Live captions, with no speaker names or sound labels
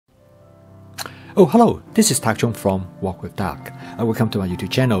Oh, hello, this is Tak Chung from Walk with Tak. Welcome to my YouTube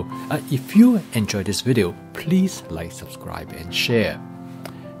channel. If you enjoyed this video, please like, subscribe, and share.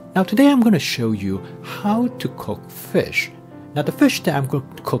 Now, today I'm going to show you how to cook fish. Now, the fish that I'm going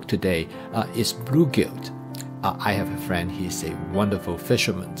to cook today is bluegill. I have a friend, he's a wonderful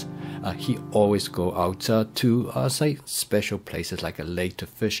fisherman. He always go out to say special places like a lake to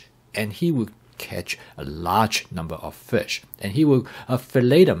fish, and he will catch a large number of fish, and he will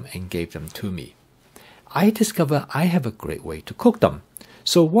fillet them and give them to me. I discover I have a great way to cook them.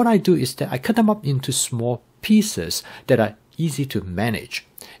 So what I do is that I cut them up into small pieces that are easy to manage,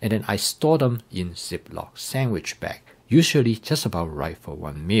 and then I store them in Ziploc sandwich bag, usually just about right for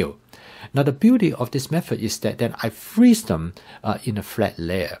one meal. Now the beauty of this method is that then I freeze them in a flat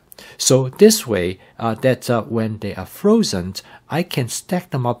layer. So this way that when they are frozen, I can stack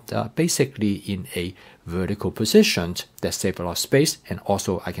them up basically in a vertical position that saves a lot of space, and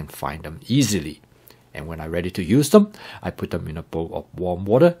also I can find them easily. And when I'm ready to use them, I put them in a bowl of warm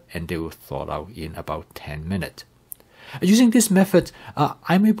water and they will thaw out in about 10 minutes. Using this method,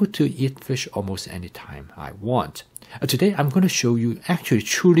 I'm able to eat fish almost any time I want. Today, I'm going to show you actually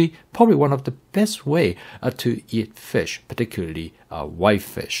truly probably one of the best way to eat fish, particularly white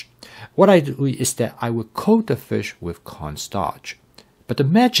fish. What I do is that I will coat the fish with cornstarch. But the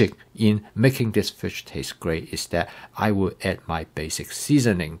magic in making this fish taste great is that I will add my basic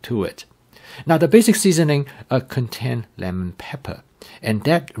seasoning to it. Now the basic seasoning contain lemon pepper, and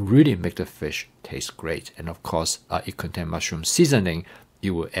that really makes the fish taste great. And of course, it contains mushroom seasoning.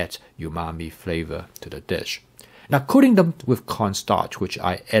 You will add umami flavor to the dish. Now coating them with cornstarch, which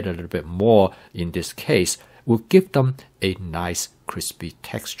I add a little bit more in this case, will give them a nice crispy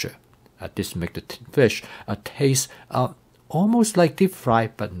texture. This makes the fish taste almost like deep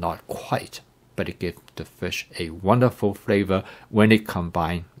fried, but not quite. But it gives the fish a wonderful flavor when it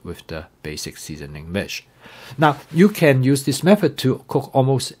combined with the basic seasoning mix. Now, you can use this method to cook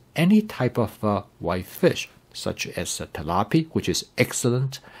almost any type of white fish, such as tilapia, which is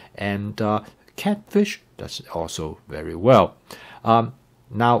excellent, and catfish does also very well.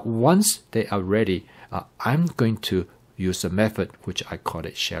 Now, once they are ready, I'm going to use a method which I call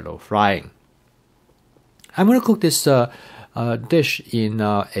it shallow frying. I'm going to cook this dish in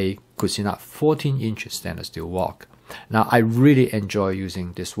a Cuisinart 14-inch stainless steel wok. Now, I really enjoy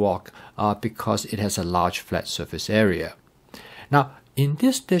using this wok because it has a large flat surface area. Now, in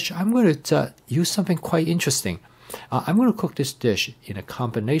this dish, I'm going to use something quite interesting. I'm going to cook this dish in a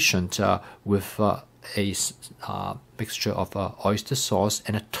combination with a mixture of oyster sauce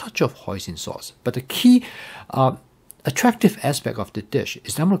and a touch of hoisin sauce. But the key attractive aspect of the dish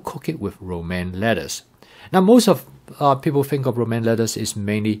is that I'm going to cook it with romaine lettuce. Now, most of people think of romaine lettuce is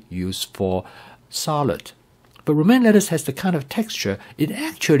mainly used for salad. But romaine lettuce has the kind of texture, it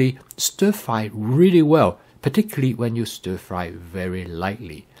actually stir-fry really well, particularly when you stir-fry very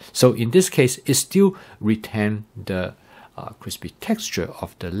lightly. So in this case, it still retains the crispy texture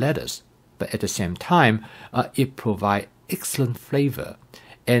of the lettuce, but at the same time, it provides excellent flavor.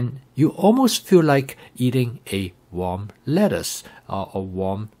 And you almost feel like eating a warm lettuce or a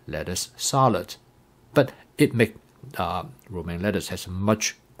warm lettuce salad. But it makes romaine lettuce has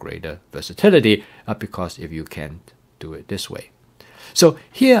much greater versatility because if you can do it this way. So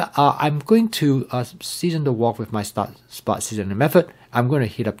here I'm going to season the wok with my spot seasoning method. I'm going to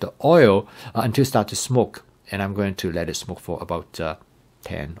heat up the oil until it starts to smoke, and I'm going to let it smoke for about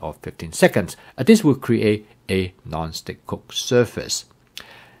 10 or 15 seconds. This will create a non-stick cooked surface.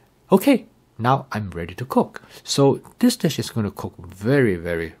 Okay, now I'm ready to cook. So this dish is going to cook very,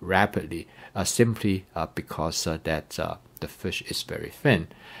 very rapidly, simply because that the fish is very thin.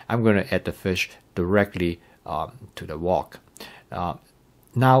 I'm going to add the fish directly to the wok.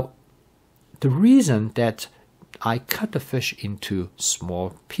 Now, the reason that I cut the fish into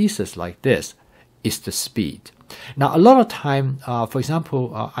small pieces like this is the speed. Now, a lot of time, for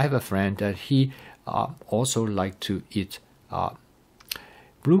example, I have a friend that he also like to eat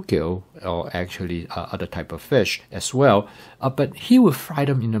bluegill, or actually other type of fish as well, but he will fry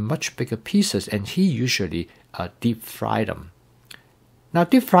them in a much bigger pieces, and he usually deep fry them. Now,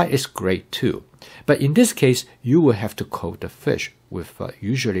 deep fry is great too, but in this case, you will have to coat the fish with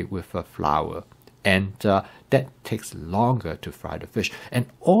usually with flour, and that takes longer to fry the fish, and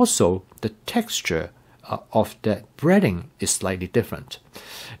also the texture of the breading is slightly different.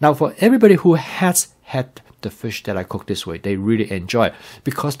 Now, for everybody who has had the fish that I cook this way, they really enjoy it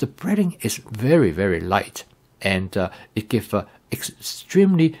because the breading is very, very light, and it gives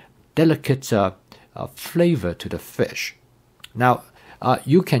extremely delicate flavor to the fish. Now,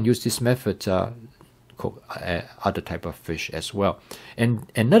 you can use this method cook other type of fish as well.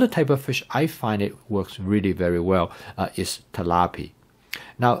 And another type of fish I find it works really very well is tilapia.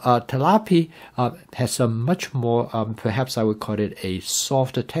 Now, tilapia has a much more, perhaps I would call it a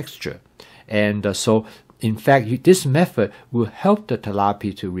softer texture. And so, in fact, this method will help the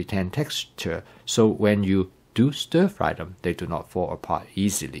tilapia to retain texture. So when you do stir fry them, they do not fall apart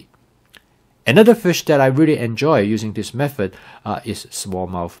easily. Another fish that I really enjoy using this method is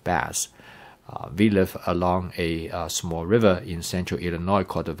smallmouth bass. We live along a small river in central Illinois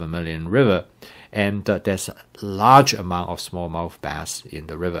called the Vermilion River, and there's a large amount of smallmouth bass in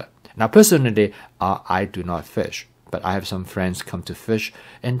the river. Now, personally, I do not fish, but I have some friends come to fish,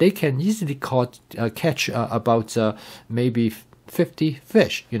 and they can easily catch about maybe 50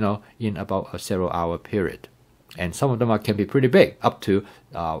 fish, in about a several-hour period. And some of them can be pretty big, up to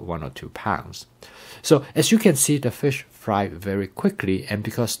 1 or 2 pounds. So as you can see, the fish fry very quickly, and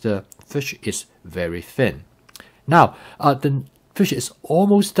because the fish is very thin. Now, the fish is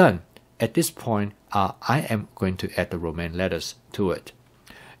almost done. At this point, I am going to add the romaine lettuce to it.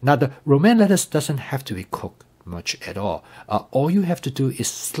 Now, the romaine lettuce doesn't have to be cooked much at all. All you have to do is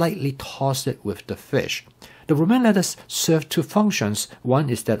slightly toss it with the fish. The romaine lettuce serves 2 functions. One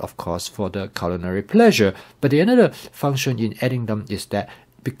is that, of course, for the culinary pleasure, but the another function in adding them is that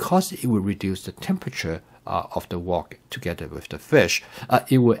because it will reduce the temperature of the wok together with the fish,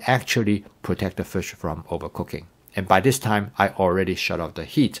 it will actually protect the fish from overcooking. And by this time, I already shut off the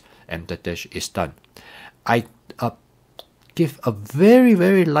heat and the dish is done. I give a very,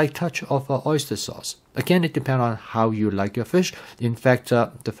 very light touch of oyster sauce. Again, it depends on how you like your fish. In fact,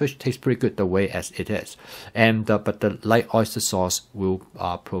 the fish tastes pretty good the way as it is. And but the light oyster sauce will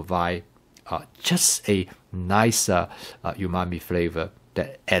provide just a nice umami flavor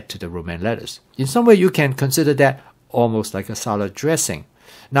that add to the romaine lettuce. In some way, you can consider that almost like a salad dressing.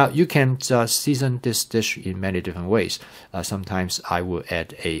 Now, you can season this dish in many different ways. Sometimes I will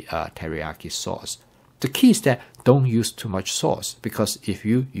add a teriyaki sauce. The key is that don't use too much sauce, because if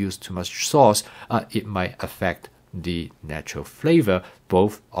you use too much sauce, it might affect the natural flavor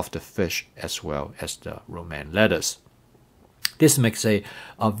both of the fish as well as the romaine lettuce. This makes a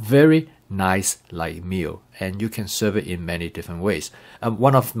very nice light meal, and you can serve it in many different ways.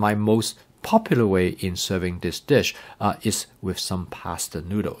 One of my most popular way in serving this dish is with some pasta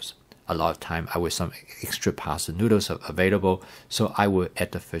noodles. A lot of time I will some extra pasta noodles available, so I will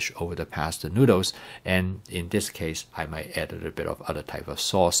add the fish over the pasta noodles, and in this case I might add a little bit of other type of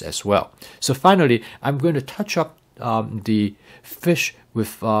sauce as well. So finally, I'm going to touch up the fish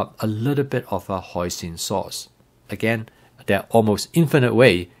with a little bit of a hoisin sauce. Again, there are almost infinite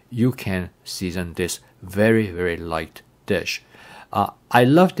way you can season this very, very light dish. I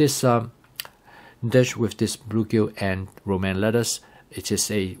love this dish with this bluegill and romaine lettuce. It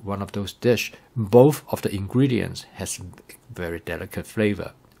is one of those dishes. Both of the ingredients has very delicate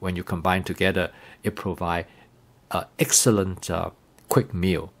flavor. When you combine together, it provides an excellent quick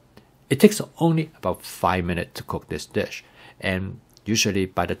meal. It takes only about 5 minutes to cook this dish. And usually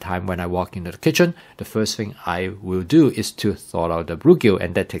by the time when I walk into the kitchen, the first thing I will do is to thaw out the bluegill,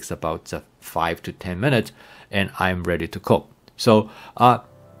 and that takes about 5 to 10 minutes, and I'm ready to cook. So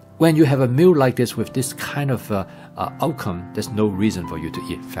when you have a meal like this with this kind of outcome, there's no reason for you to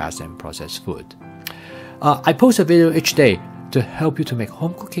eat fast and processed food. I post a video each day to help you to make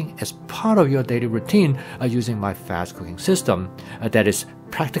home cooking as part of your daily routine using my fast cooking system that is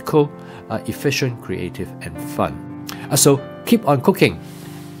practical, efficient, creative, and fun. So keep on cooking.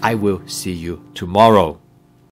 I will see you tomorrow.